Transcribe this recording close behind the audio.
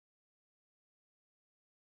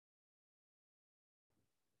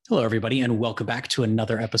Hello, everybody, and welcome back to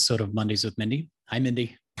another episode of Mondays with Mindy. Hi,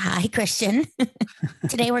 Mindy. Hi, Christian.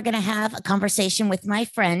 Today, we're going to have a conversation with my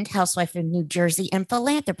friend, housewife from New Jersey and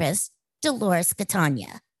philanthropist, Dolores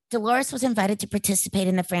Catania. Dolores was invited to participate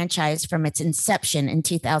in the franchise from its inception in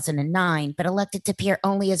 2009, but elected to appear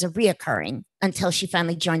only as a reoccurring until she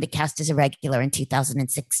finally joined the cast as a regular in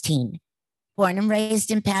 2016. Born and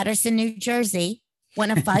raised in Paterson, New Jersey,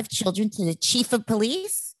 one of 5 children to the chief of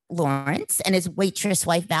police, Lawrence, and his waitress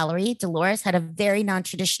wife, Valerie, Dolores had a very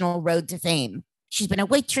non-traditional road to fame. She's been a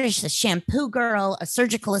waitress, a shampoo girl, a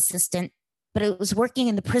surgical assistant, but it was working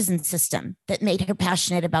in the prison system that made her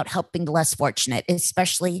passionate about helping the less fortunate,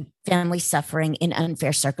 especially families suffering in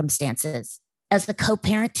unfair circumstances. As the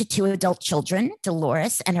co-parent to 2 adult children,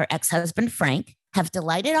 Dolores and her ex-husband, Frank, have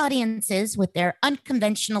delighted audiences with their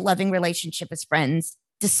unconventional loving relationship as friends,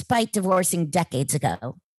 despite divorcing decades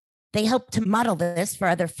ago. They hope to model this for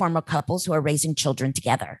other former couples who are raising children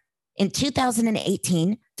together. In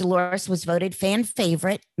 2018, Dolores was voted fan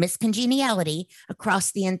favorite, Miss Congeniality,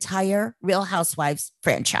 across the entire Real Housewives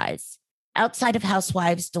franchise. Outside of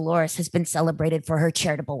Housewives, Dolores has been celebrated for her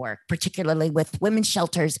charitable work, particularly with women's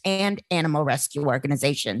shelters and animal rescue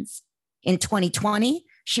organizations. In 2020,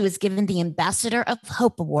 she was given the Ambassador of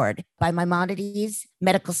Hope Award by Maimonides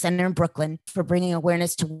Medical Center in Brooklyn for bringing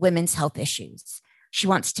awareness to women's health issues. She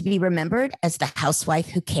wants to be remembered as the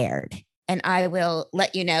housewife who cared. And I will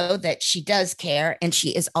let you know that she does care, and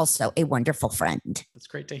she is also a wonderful friend. That's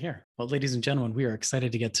great to hear. Well, ladies and gentlemen, we are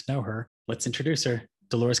excited to get to know her. Let's introduce her,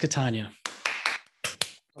 Dolores Catania.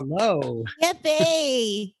 Hello.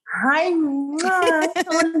 Yippee! Hi, I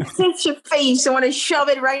want to pinch your face. I want to shove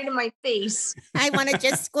it right in my face. I want to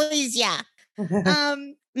just squeeze ya.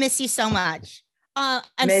 Miss you so much. I'm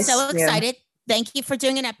Miss so you. excited. Thank you for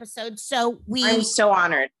doing an episode. I'm so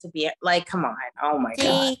honored to be like, come on. Oh my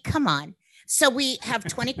God. Come on. So we have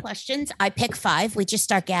 20 questions. I pick 5. We just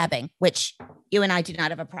start gabbing, which you and I do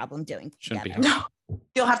not have a problem doing. Shouldn't be together. hard. No,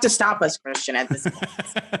 you'll have to stop us, Christian, at this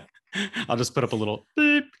point. I'll just put up a little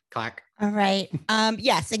beep, clack. All right.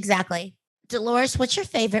 Yes, exactly. Dolores, what's your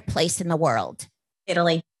favorite place in the world?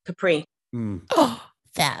 Italy, Capri. Oh,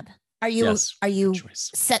 fab. Are you Yes, are you good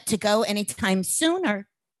choice. set to go anytime soon or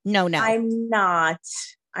no? I'm not.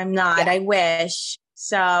 Yeah. I wish.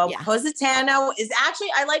 So Yeah. Positano is actually,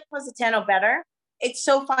 I like Positano better. It's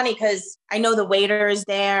so funny because I know the waiter is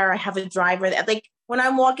there. I have a driver. Like when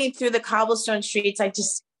I'm walking through the cobblestone streets, I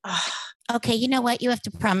just, Okay, you know what? You have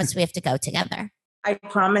to promise we have to go together. I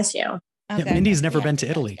promise you. Yeah, Okay. Mindy's never Yeah, been to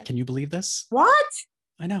yeah, Italy. yeah. Can you believe this? What?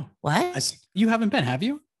 I know. What? You haven't been, have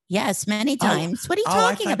you? Yes, many times. What are you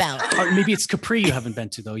I talking thought- about? Or maybe it's Capri you haven't been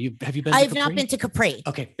to, though. Have you been to I've Capri? not been to Capri.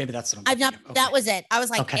 Okay, maybe that's what I'm I've not. thinking of. That was it. I was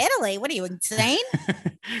like, Okay. Italy? What are you insane?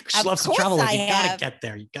 She Of loves to course travel. Like, I you gotta have. get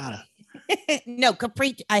there. You gotta. No,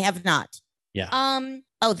 Capri. I have not. Yeah.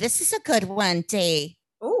 Oh, this is a good one, Dee.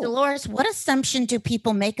 Ooh. Dolores, what assumption do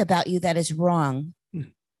people make about you that is wrong?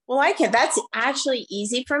 Well, I can. That's actually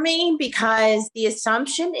easy for me because the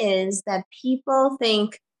assumption is that people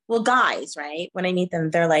think, well, guys, right? When I meet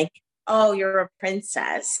them, they're like, oh, you're a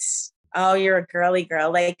princess. Oh, you're a girly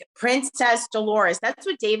girl. Like Princess Dolores. That's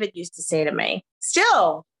what David used to say to me.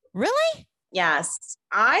 Still, Really? yes.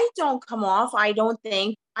 I don't come off. I don't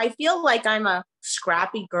think. I feel like I'm a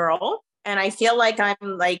scrappy girl. And I feel like I'm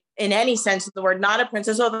like, in any sense of the word, not a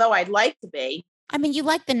princess, although I'd like to be. I mean, you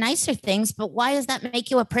like the nicer things, but why does that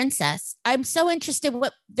make you a princess? I'm so interested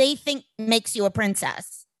what they think makes you a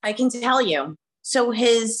princess. I can tell you. So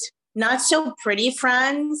his not so pretty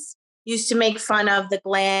friends used to make fun of the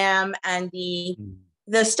glam and the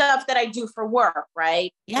stuff that I do for work,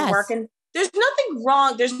 right? Yes. For work. And there's nothing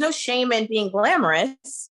wrong. There's no shame in being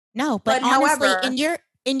glamorous. No, but But honestly, however-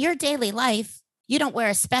 in your daily life, you don't wear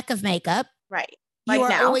a speck of makeup. Right. You Like are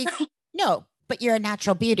now. always no, but you're a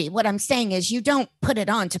natural beauty. What I'm saying is you don't put it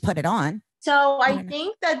on to put it on. So I don't know.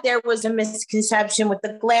 think that there was a misconception with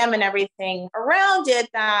the glam and everything around it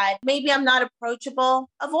that maybe I'm not approachable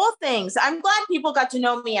of all things. I'm glad people got to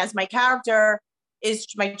know me as my character is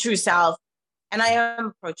my true self. And I am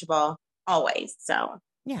approachable always. So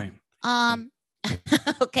Yeah. Right.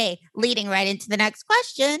 Okay, leading right into the next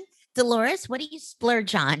question. Dolores, what do you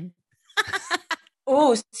splurge on?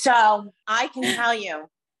 oh, so I can tell you,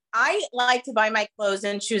 I like to buy my clothes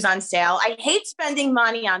and shoes on sale. I hate spending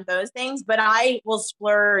money on those things, but I will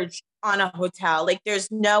splurge on a hotel. Like there's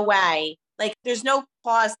no way, like there's no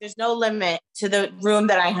cost, there's no limit to the room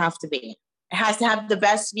that I have to be in. It has to have the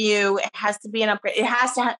best view. It has to be an upgrade. It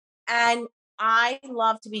has to have, and I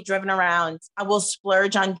love to be driven around. I will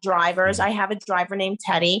splurge on drivers. I have a driver named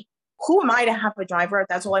Teddy who am I to have a driver?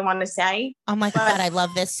 That's all I want to say. Oh my God, I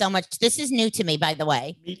love this so much. This is new to me, by the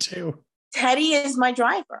way. Me too. Teddy is my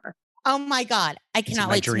driver. Oh my God, I cannot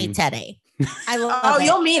wait to meet Teddy. I love it.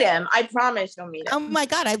 You'll meet him. I promise you'll meet him. Oh my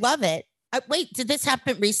God, I love it. Wait, did this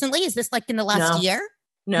happen recently? Is this like in the last year?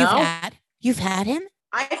 No. You've had him?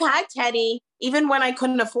 I've had Teddy. Even when I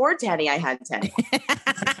couldn't afford Teddy, I had Teddy.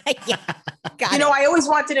 Yeah. I always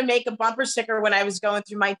wanted to make a bumper sticker when I was going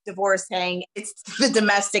through my divorce saying it's the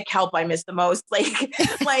domestic help I miss the most. Like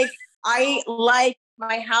I like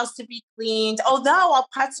my house to be cleaned, although I'll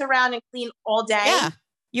putz around and clean all day. Yeah,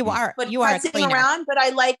 you are. But you are putzing around, but I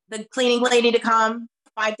like the cleaning lady to come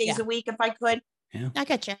 5 days a week if I could. Yeah. I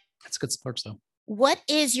get you. That's good sports though. What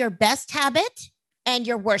is your best habit and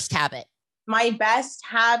your worst habit? My best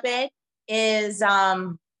habit is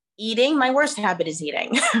eating. My worst habit is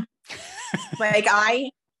eating. Like I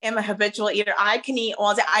am a habitual eater. I can eat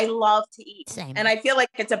all day. I love to eat. Same. And I feel like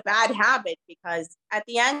it's a bad habit because at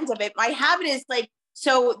the end of it, my habit is like,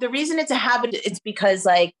 so the reason it's a habit is because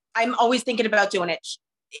like, I'm always thinking about doing it.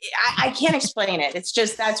 I can't explain it. It's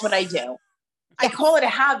just, that's what I do. I call it a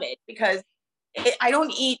habit because I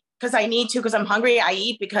don't eat because I need to, because I'm hungry. I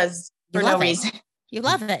eat because for no reason. You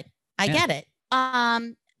love it. I get it.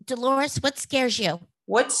 Dolores, what scares you?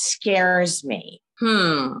 What scares me?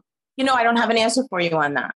 I don't have an answer for you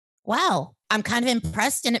on that. Wow. I'm kind of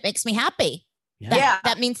impressed and it makes me happy. Yeah.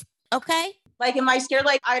 That means, okay. Like, am I scared?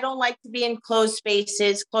 Like, I don't like to be in closed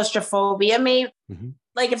spaces, claustrophobia. Maybe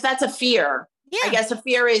like if that's a fear, I guess a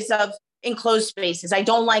fear is of enclosed spaces. I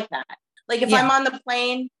don't like that. Like if I'm on the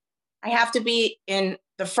plane, I have to be in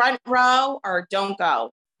the front row or don't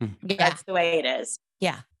go. That's the way it is.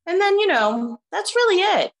 Yeah. And then, that's really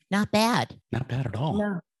it. Not bad. Not bad at all.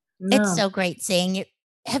 No. It's so great seeing you.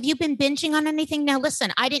 Have you been binging on anything? Now,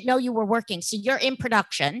 listen, I didn't know you were working. So you're in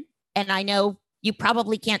production and I know you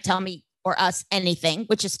probably can't tell me or us anything,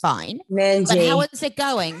 which is fine. Mindy. But how is it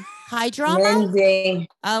going? High drama? Mindy.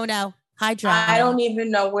 Oh no. High drama. I don't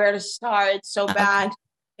even know where to start. It's so bad. Okay.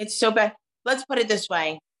 It's so bad. Let's put it this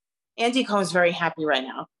way. Andy Cohen's very happy right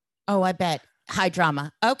now. Oh, I bet. High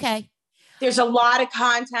drama. Okay. There's a lot of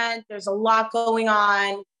content. There's a lot going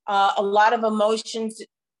on. A lot of emotions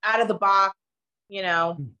out of the box,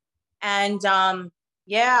 and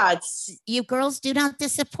it's you girls do not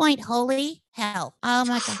disappoint. Holy hell. Oh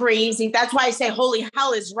my God. Crazy. That's why I say holy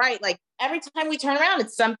hell is right. Like every time we turn around,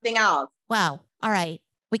 it's something else. Wow. All right.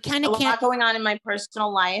 We kind of can't. A lot going on in my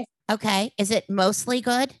personal life. Okay. Is it mostly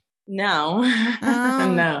good? No.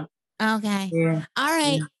 Oh. No. Okay. Yeah. All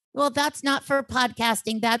right. Yeah. Well, that's not for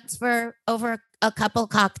podcasting. That's for over a couple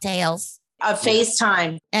cocktails. A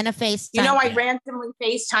FaceTime. And a FaceTime. I randomly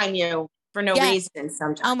FaceTime you for no reason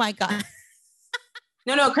sometimes. Oh my God.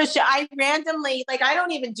 No, Christian, I randomly, I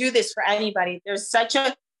don't even do this for anybody.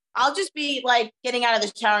 I'll just be like getting out of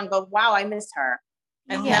the shower and go, wow, I miss her.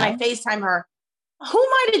 And then I FaceTime her. Who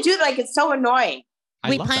am I to do that? Like, it's so annoying.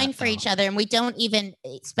 We pine for each other and we don't even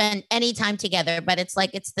spend any time together, but it's like,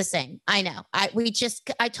 it's the same. I know.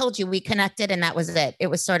 I told you we connected and that was it. It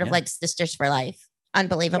was sort of like sisters for life.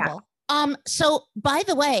 Unbelievable. Yeah. So by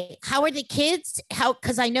the way, how are the kids?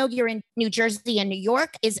 Because I know you're in New Jersey and New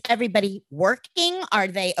York. Is everybody working? Are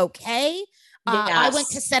they okay? Yes. I went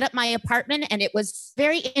to set up my apartment and it was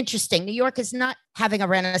very interesting. New York is not having a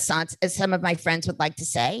renaissance, as some of my friends would like to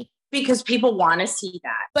say. Because people want to see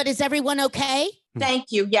that. But is everyone okay? Thank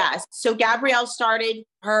you. Yes. So Gabrielle started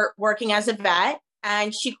her working as a vet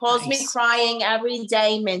and she calls me crying every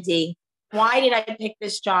day, Mindy. Why did I pick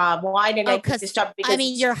this job? Why did I pick this job? Because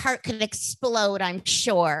your heart could explode, I'm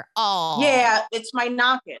sure. Oh, yeah, it's my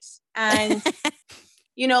knockers. And,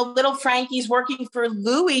 little Frankie's working for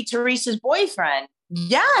Louis, Teresa's boyfriend.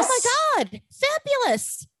 Yes. Oh my God.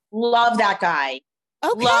 Fabulous. Love that guy.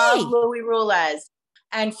 Okay. Love Louis Roulez.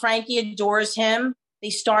 And Frankie adores him. They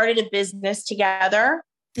started a business together.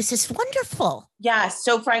 This is wonderful. Yes.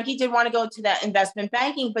 So Frankie did want to go to that investment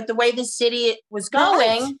banking, but the way the city was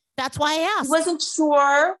going... Right. That's why I asked. Wasn't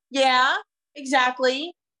sure. Yeah,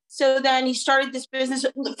 exactly. So then he started this business.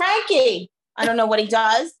 Frankie, I don't know what he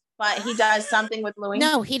does, but he does something with Louis.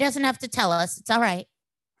 No, he doesn't have to tell us. It's all right.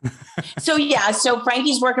 So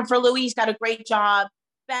Frankie's working for Louis. He's got a great job,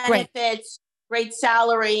 benefits, great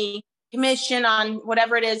salary, commission on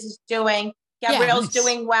whatever it is he's doing. Gabrielle's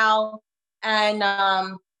doing well. And,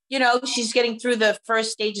 she's getting through the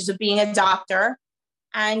first stages of being a doctor.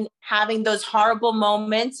 And having those horrible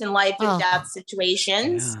moments in life and death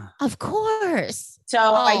situations. Yeah. Of course. So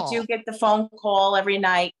I do get the phone call every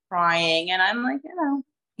night crying. And I'm like,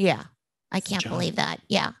 Yeah. I can't believe that.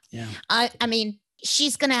 Yeah. Yeah. I mean,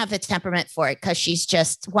 she's going to have the temperament for it because she's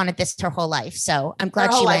just wanted this her whole life. So I'm glad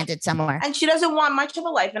Her whole she life. landed somewhere. And she doesn't want much of a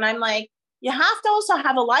life. And I'm like, you have to also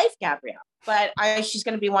have a life, Gabrielle. But she's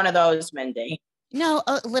going to be one of those, Mindy. No,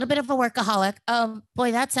 a little bit of a workaholic. Oh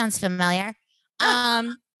boy, that sounds familiar.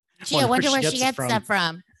 Gee, I wonder where she gets that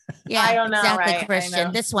from. Yeah, I don't know, exactly, right?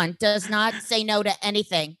 Christian. This one does not say no to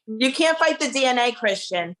anything. You can't fight the DNA,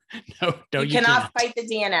 Christian. No, you cannot fight the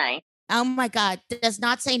DNA. Oh my God, does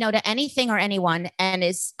not say no to anything or anyone. And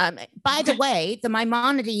is, by the way, the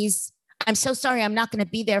Maimonides, I'm so sorry, I'm not going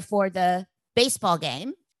to be there for the baseball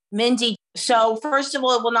game. Mindy, so first of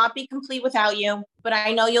all, it will not be complete without you, but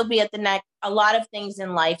I know you'll be at the next. A lot of things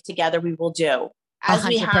in life together we will do as 100%.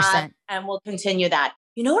 We have, and we'll continue that.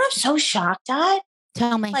 You know what I'm so shocked at?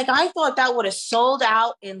 Tell me. Like, I thought that would have sold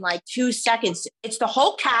out in like 2 seconds. It's the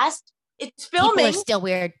whole cast. It's filming. People are still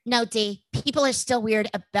weird. No, D, people are still weird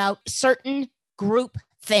about certain group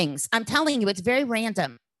things. I'm telling you, it's very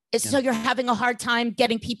random. So you're having a hard time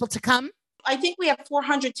getting people to come? I think we have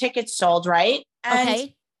 400 tickets sold, right? And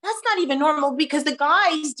okay. That's not even normal because the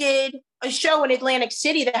guys did a show in Atlantic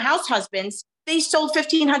City, the House Husbands. They sold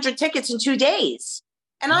 1,500 tickets in 2 days.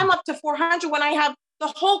 And I'm up to 400 when I have the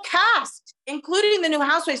whole cast, including the new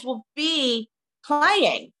Housewives, will be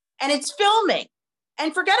playing. And it's filming.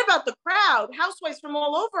 And forget about the crowd. Housewives from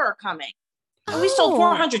all over are coming. And we sold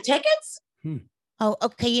 400 tickets? Oh,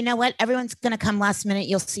 okay. You know what? Everyone's going to come last minute.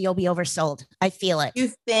 You'll see you'll be oversold. I feel it.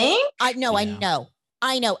 You think? I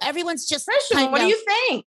know. Everyone's just... Christian, what do you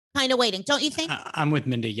think? Kind of waiting, don't you think? I'm with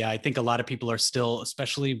Mindy. Yeah, I think a lot of people are still,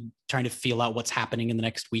 especially trying to feel out what's happening in the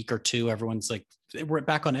next week or two. Everyone's like, we're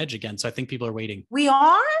back on edge again. So I think people are waiting. We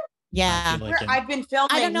are? Yeah. I've been filming.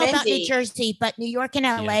 I don't know about New Jersey, but New York and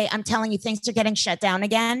LA, I'm telling you, things are getting shut down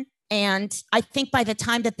again. And I think by the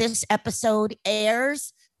time that this episode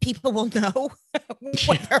airs, people will know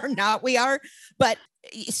whether or not we are. But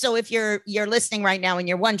so if you're listening right now and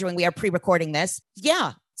you're wondering, we are pre-recording this.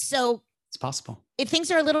 Yeah. So it's possible. If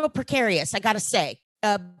things are a little precarious, I got to say,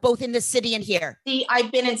 both in the city and here. See,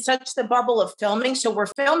 I've been in such the bubble of filming. So we're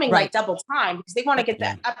filming like double time because they want to get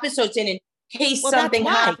the episodes in case something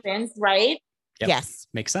happens, right? Yep. Yes.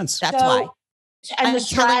 Makes sense. That's why. And I'm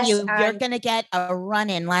telling you, you're going to get a run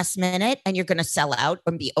in last minute and you're going to sell out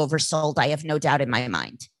and be oversold. I have no doubt in my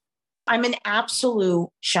mind. I'm in absolute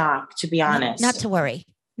shock, to be honest. Not to worry.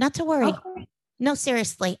 Okay. No,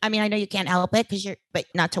 seriously. I mean, I know you can't help it but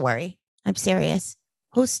not to worry. I'm serious.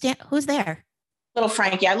 Who's there? Little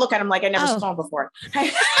Frankie. I look at him like I never saw him before.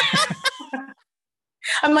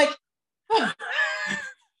 I'm like,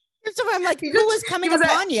 so I'm like, who was coming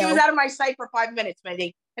upon you? He was out of my sight for 5 minutes,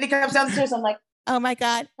 Mindy. And he comes downstairs. I'm like, oh my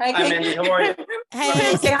God. Hi, Mindy. How are you?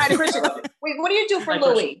 Hey. Say hi to Christian. Wait, what do you do for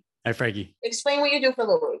Louis? Hi, Frankie. Explain what you do for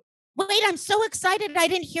Louis. Wait, I'm so excited. I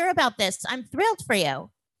didn't hear about this. I'm thrilled for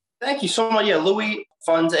you. Thank you so much. Yeah, Louis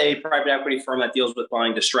funds a private equity firm that deals with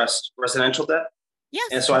buying distressed residential debt. Yes.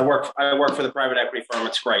 And so I work for the private equity firm.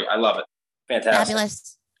 It's great. I love it. Fantastic.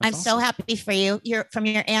 Fabulous. I'm so happy for you. You're from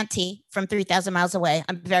your auntie from 3,000 miles away.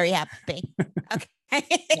 I'm very happy. Okay.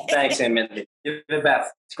 Thanks, Aunt Mindy. You're the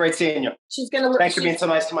best. It's great seeing you. Thanks for being so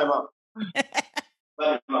nice to my mom.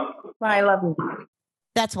 Love you, Mom. I love you.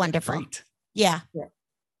 That's wonderful. Great. Yeah.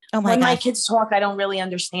 Oh my God. When my kids talk, I don't really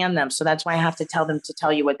understand them. So that's why I have to tell them to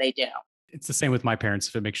tell you what they do. It's the same with my parents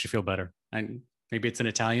if it makes you feel better. And maybe it's an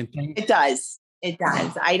Italian thing. It does.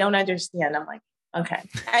 I don't understand. I'm like, okay.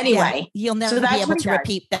 Anyway. You'll never be able to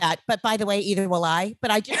repeat that. But by the way, either will I.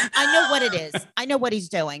 But I know what it is. I know what he's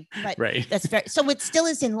doing. But right. That's so it still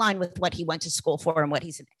is in line with what he went to school for and what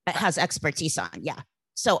he has expertise on. Yeah.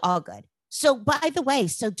 So all good. So by the way,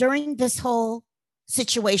 so during this whole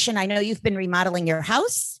situation, I know you've been remodeling your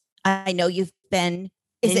house. I know you've been,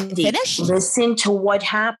 is it finished? Listen to what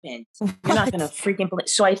happened. You're not going to freaking believe.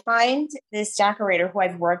 So I find this decorator who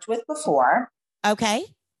I've worked with before. Okay.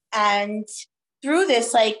 And through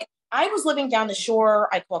this, like I was living down the shore.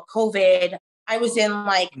 I caught COVID. I was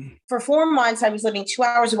in for 4 months, I was living 2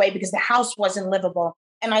 hours away because the house wasn't livable.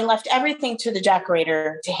 And I left everything to the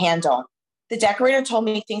decorator to handle. The decorator told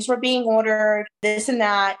me things were being ordered, this and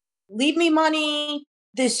that. Leave me money.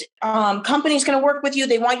 This company's going to work with you.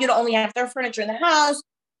 They want you to only have their furniture in the house.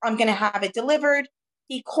 I'm going to have it delivered.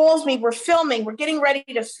 He calls me. We're filming. We're getting ready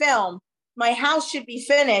to film. My house should be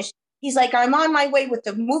finished. He's like, I'm on my way with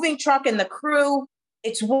the moving truck and the crew.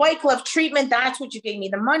 It's white glove treatment. That's what you gave me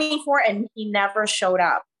the money for. And he never showed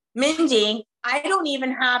up. Mindy, I don't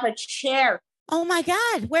even have a chair. Oh my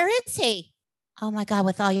God. Where is he? Oh my God.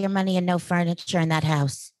 With all your money and no furniture in that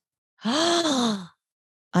house.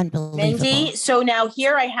 Unbelievable. Mindy, so now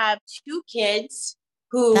here I have 2 kids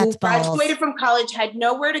who graduated from college, had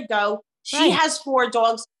nowhere to go. She has 4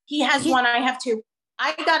 dogs. He has 1. I have 2.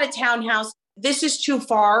 I got a townhouse. This is too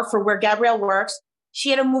far for where Gabrielle works. She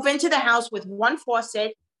had to move into the house with 1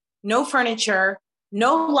 faucet, no furniture,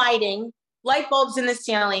 no lighting, light bulbs in the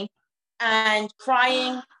ceiling, and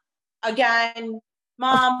crying again,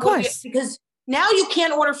 Mom, of course. because now you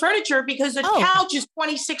can't order furniture because the couch is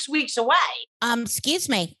 26 weeks away. Excuse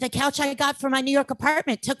me. The couch I got for my New York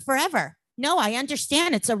apartment took forever. No, I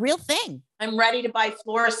understand. It's a real thing. I'm ready to buy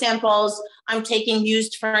floor samples. I'm taking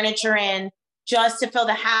used furniture in just to fill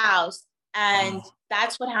the house. And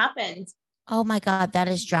that's what happened. Oh my God, that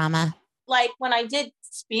is drama. Like when I did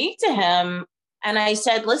speak to him and I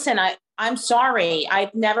said, listen, I'm sorry.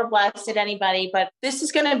 I've never blasted anybody, but this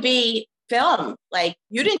is going to be filmed. Like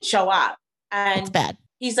you didn't show up. And it's bad.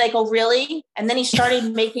 He's like, oh, really? And then he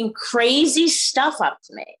started making crazy stuff up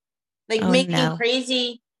to me, like making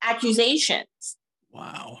crazy accusations.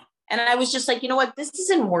 Wow. And I was just like, you know what? This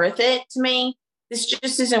isn't worth it to me. This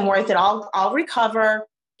just isn't worth it. I'll recover.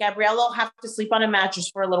 Gabrielle will have to sleep on a mattress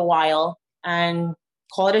for a little while and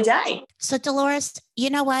call it a day. So Dolores, you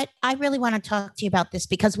know what? I really want to talk to you about this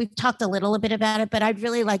because we've talked a little bit about it, but I'd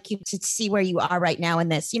really like you to see where you are right now in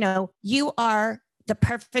this. You know, you are the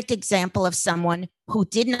perfect example of someone who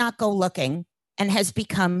did not go looking and has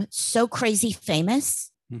become so crazy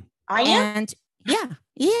famous. I am. And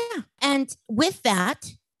yeah. And with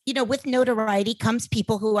that, you know, with notoriety comes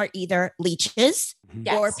people who are either leeches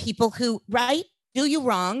or people who, do you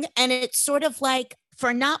wrong. And it's sort of like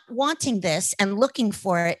for not wanting this and looking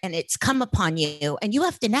for it and it's come upon you and you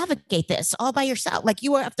have to navigate this all by yourself. Like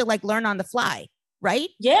you have to like learn on the fly, right?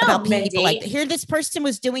 Yeah. About people like here, this person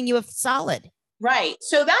was doing you a solid. Right.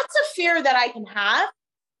 So that's a fear that I can have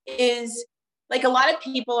is like a lot of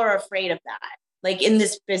people are afraid of that. Like in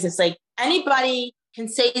this business, like anybody can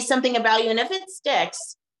say something about you. And if it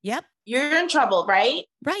sticks, you're in trouble, right?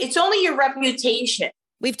 Right. It's only your reputation.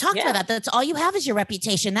 We've talked about that. That's all you have is your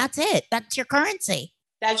reputation. That's it. That's your currency.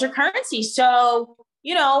 That's your currency. So,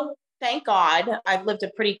 you know, thank God I've lived a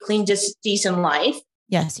pretty clean, decent life.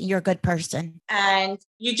 Yes. You're a good person. And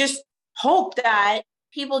you just hope that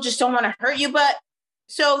people just don't want to hurt you. But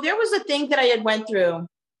so there was a thing that I had went through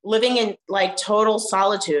living in like total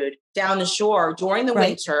solitude down the shore during the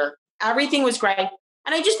winter. Everything was great.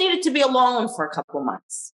 And I just needed to be alone for a couple of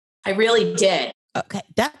months. I really did. Okay.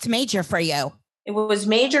 That's major for you. It was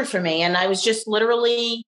major for me. And I was just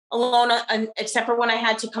literally alone, except for when I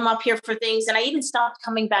had to come up here for things. And I even stopped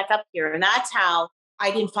coming back up here. And that's how I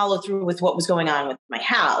didn't follow through with what was going on with my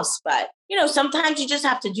house. But, you know, sometimes you just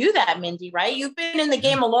have to do that, Mindy, right? You've been in the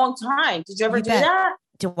game a long time. Did you ever do that?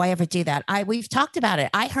 Do I ever do that? We've talked about it.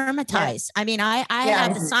 I hermitize. I mean, I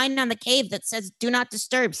have the sign on the cave that says, do not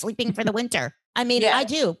disturb, sleeping for the winter. I mean, I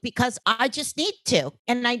do because I just need to.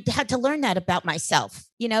 And I had to learn that about myself,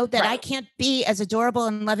 you know, that I can't be as adorable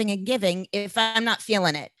and loving and giving if I'm not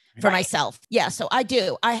feeling it for myself. Yeah. So I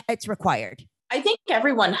do. It's required. I think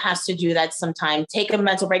everyone has to do that sometime. Take a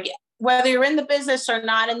mental break, whether you're in the business or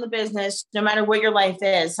not in the business, no matter what your life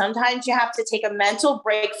is. Sometimes you have to take a mental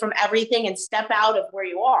break from everything and step out of where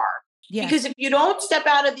you are. Yeah. Because if you don't step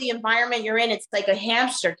out of the environment you're in, it's like a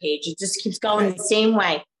hamster cage. It just keeps going the same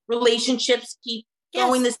way. Relationships keep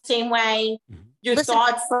going the same way. Your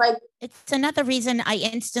thoughts, like it's another reason I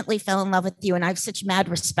instantly fell in love with you. And I have such mad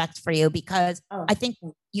respect for you because I think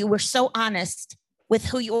you were so honest with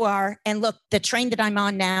who you are. And look, the train that I'm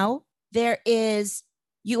on now,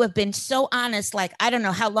 you have been so honest. Like, I don't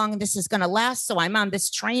know how long this is going to last. So I'm on this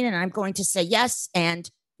train and I'm going to say yes. And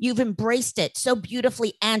you've embraced it so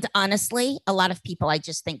beautifully and honestly. A lot of people, I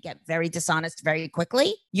just think, get very dishonest very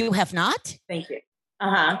quickly. You have not. Thank you.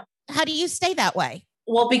 How do you stay that way?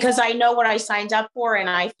 Well, because I know what I signed up for and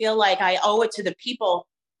I feel like I owe it to the people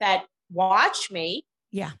that watch me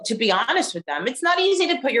to be honest with them. It's not easy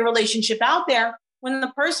to put your relationship out there when the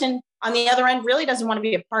person on the other end really doesn't want to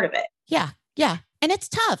be a part of it. Yeah. And it's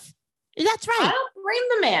tough. That's right. I don't blame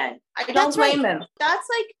the man. I don't blame him. That's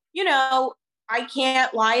like, you know, I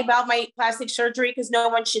can't lie about my plastic surgery because no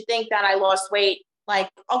one should think that I lost weight. Like,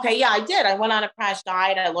 okay, yeah, I did. I went on a crash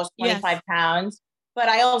diet. I lost 25 pounds. But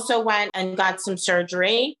I also went and got some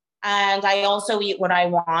surgery and I also eat what I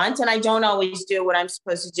want and I don't always do what I'm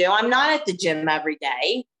supposed to do. I'm not at the gym every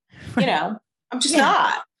day. You know, I'm just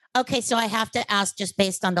not. Okay. So I have to ask just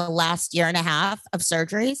based on the last year and a half of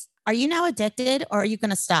surgeries, are you now addicted or are you going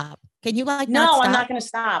to stop? Can you not stop? I'm not going to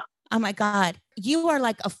stop. Oh my God. You are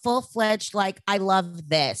like a full-fledged, like, I love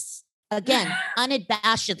this. Again,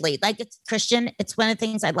 unabashedly. Like it's Christian. It's one of the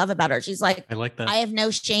things I love about her. She's like, I like that. I have no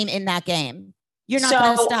shame in that game. You're not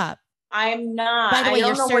going to stop. I'm not. By the way,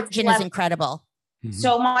 your surgeon is incredible.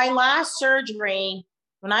 So my last surgery,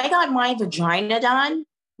 when I got my vagina done,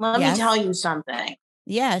 let me tell you something.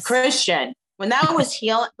 Yes. Christian, when that was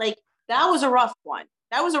healed, like that was a rough one.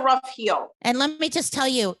 That was a rough heal. And let me just tell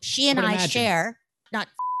you, she and I share, not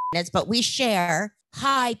but we share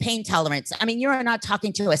high pain tolerance. I mean, you're not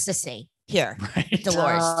talking to a sissy here, right.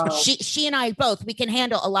 Dolores. Oh. She and I both, we can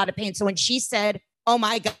handle a lot of pain. So when she said, oh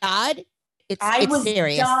my God, I was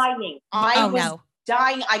serious. Dying. I was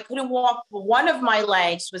dying. I couldn't walk. One of my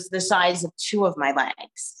legs was the size of two of my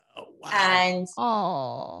legs. Oh, wow. And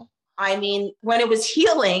I mean, when it was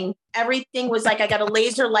healing, everything was like, I got a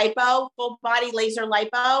laser lipo, full body laser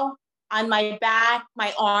lipo on my back,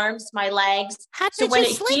 my arms, my legs. How did you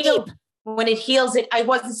sleep? When it heals it, I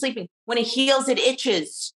wasn't sleeping. When it heals, it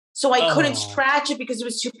itches. So I couldn't scratch it because it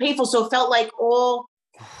was too painful. So it felt like all.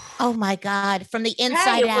 Oh my God. From the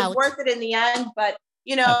inside out. It was worth it in the end. But,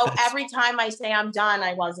 you know, every time I say I'm done,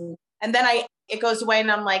 I wasn't. And then it goes away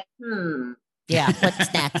and I'm like, Yeah,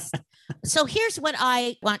 what's next? So here's what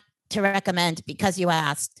I want to recommend because you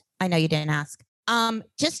asked. I know you didn't ask.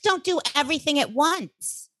 Just don't do everything at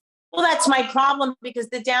once. Well, that's my problem because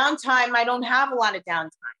the downtime, I don't have a lot of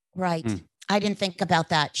downtime. Right. I didn't think about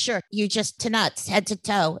that. Sure. You just to nuts, head to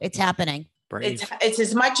toe. It's happening. It's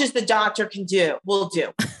as much as the doctor can do. Will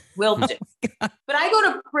do. But I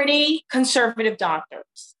go to pretty conservative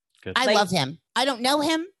doctors. Good. I love him. I don't know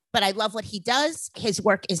him, but I love what he does. His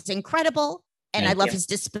work is incredible. And I love his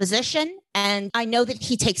disposition. And I know that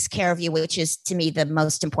he takes care of you, which is to me the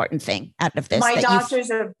most important thing out of this. My doctors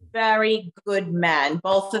are very good men,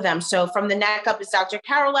 both of them. So from the neck up is Dr.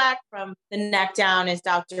 Karolak. From the neck down is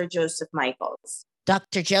Dr. Joseph Michaels.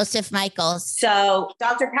 Dr. Joseph Michaels. So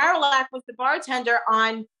Dr. Karolak was the bartender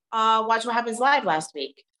on Watch What Happens Live last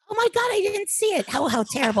week. Oh my God, I didn't see it. How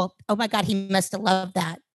terrible. Oh my God, he must have loved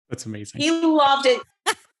that. That's amazing. He loved it.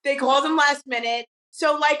 They called him last minute.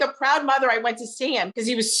 So like a proud mother, I went to see him because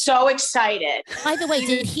he was so excited. By the way,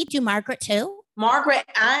 did he do Margaret too? Margaret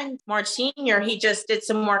and Marge Sr., he just did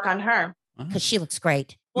some work on her. Because she looks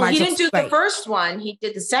great. Well, Marge he didn't do the first one. He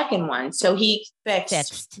did the second one. So he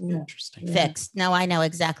fixed. Interesting. Fixed. No, I know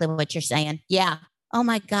exactly what you're saying. Yeah. Oh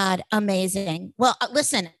my God. Amazing. Well,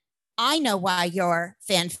 listen, I know why you're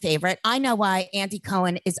fan favorite. I know why Andy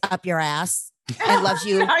Cohen is up your ass and loves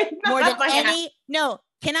you more than any. No,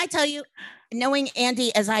 can I tell you? Knowing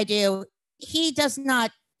Andy as I do, he does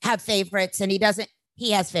not have favorites and he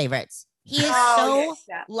has favorites. He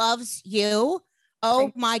loves you.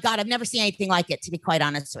 Oh my God. I've never seen anything like it, to be quite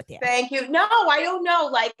honest with you. Thank you. No, I don't know.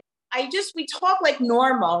 Like, we talk like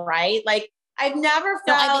normal, right? Like I've never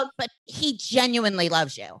felt. But he genuinely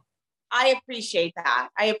loves you. I appreciate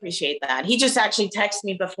that. He just actually texted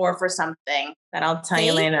me before for something that I'll tell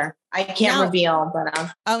you later. I can't reveal,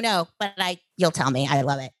 but. Oh no, but you'll tell me. I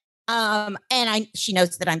love it. And she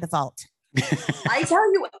knows that I'm the vault. I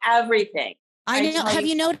tell you everything. I know. Have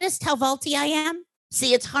you noticed how vaulty I am?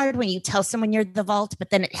 See, it's hard when you tell someone you're the vault,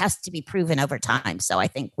 but then it has to be proven over time. So I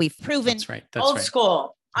think we've proven. That's right. Old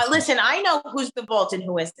school. Listen, I know who's the vault and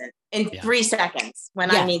who isn't in 3 seconds when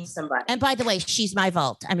I need somebody. And by the way, she's my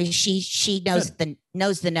vault. I mean, she knows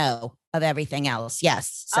the know of everything else.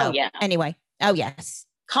 Yes. So anyway. Oh yes.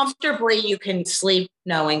 Comfortably, you can sleep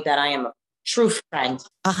knowing that I am a true friend.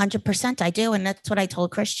 100% I do. And that's what I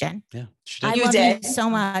told Christian. Yeah. I love you so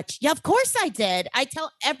much. Yeah, of course I did. I tell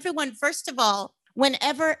everyone, first of all,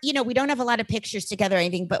 whenever, we don't have a lot of pictures together or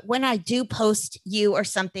anything, but when I do post you or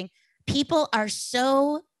something, people are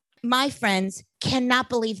my friends cannot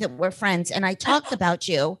believe that we're friends. And I talk about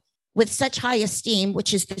you with such high esteem,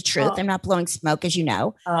 which is the truth. I'm not blowing smoke, as you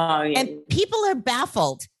know. Oh, yeah. And people are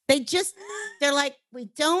baffled. They're like, we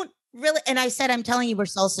don't really. And I said, I'm telling you, we're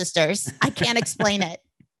soul sisters. I can't explain it,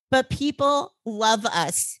 but people love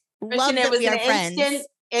us. Love that we are friends.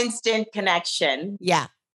 Instant connection. Yeah,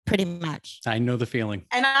 pretty much. I know the feeling.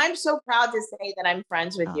 And I'm so proud to say that I'm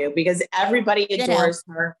friends with you because everybody adores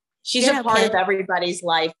her. She's a part of everybody's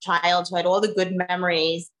life, childhood, all the good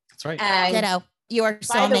memories. That's right. And you are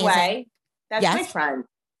so amazing. By the way, that's my friend.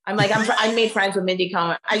 I made friends with Mindy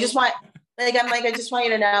Cohen. I just want you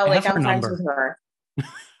to know, I'm friends with her.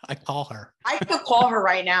 I call her. I could call her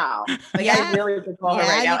right now. I really could call her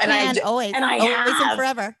right now. And I always and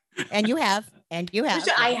forever. And you have.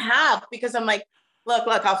 I have because I'm like, look,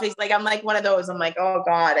 I'll face I'm like one of those. I'm like, oh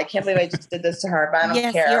God, I can't believe I just did this to her, but I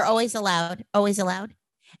don't care. You're always allowed. Always allowed.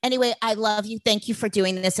 Anyway, I love you. Thank you for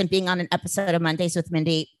doing this and being on an episode of Mondays with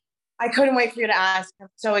Mindy. I couldn't wait for you to ask. I'm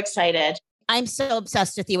so excited. I'm so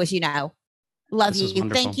obsessed with you, as you know. Love you.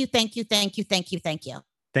 Thank you. Thank you. Thank you. Thank you. Thank you.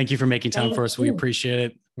 Thank you for making time for us. We appreciate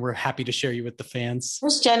it. We're happy to share you with the fans.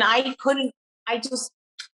 Christian, I just.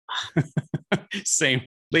 Same.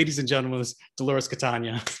 Ladies and gentlemen, Dolores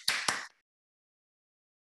Catania.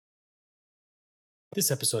 This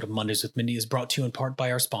episode of Mondays with Mindy is brought to you in part by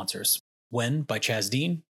our sponsors, When by Chaz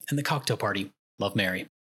Dean and The Cocktail Party, Love Mary.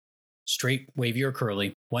 Straight, wavy, or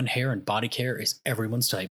curly, When hair and body care is everyone's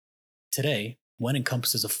type. Today, When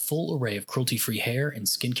encompasses a full array of cruelty-free hair and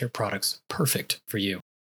skincare products perfect for you.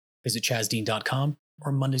 Visit chazdean.com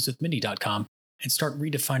or mondayswithmindy.com and start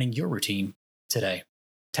redefining your routine today.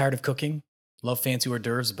 Tired of cooking? Love fancy hors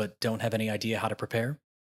d'oeuvres but don't have any idea how to prepare?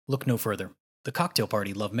 Look no further. The Cocktail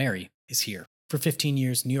Party, Love Mary, is here. For 15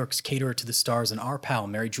 years, New York's caterer to the stars and our pal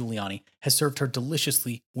Mary Giuliani has served her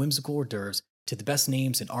deliciously whimsical hors d'oeuvres to the best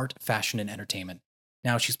names in art, fashion, and entertainment.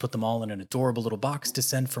 Now she's put them all in an adorable little box to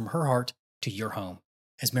send from her heart to your home.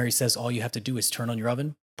 As Mary says, all you have to do is turn on your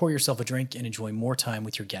oven, pour yourself a drink, and enjoy more time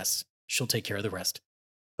with your guests. She'll take care of the rest.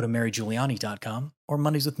 Go to marygiuliani.com or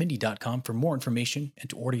mondayswithmindy.com for more information and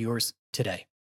to order yours today.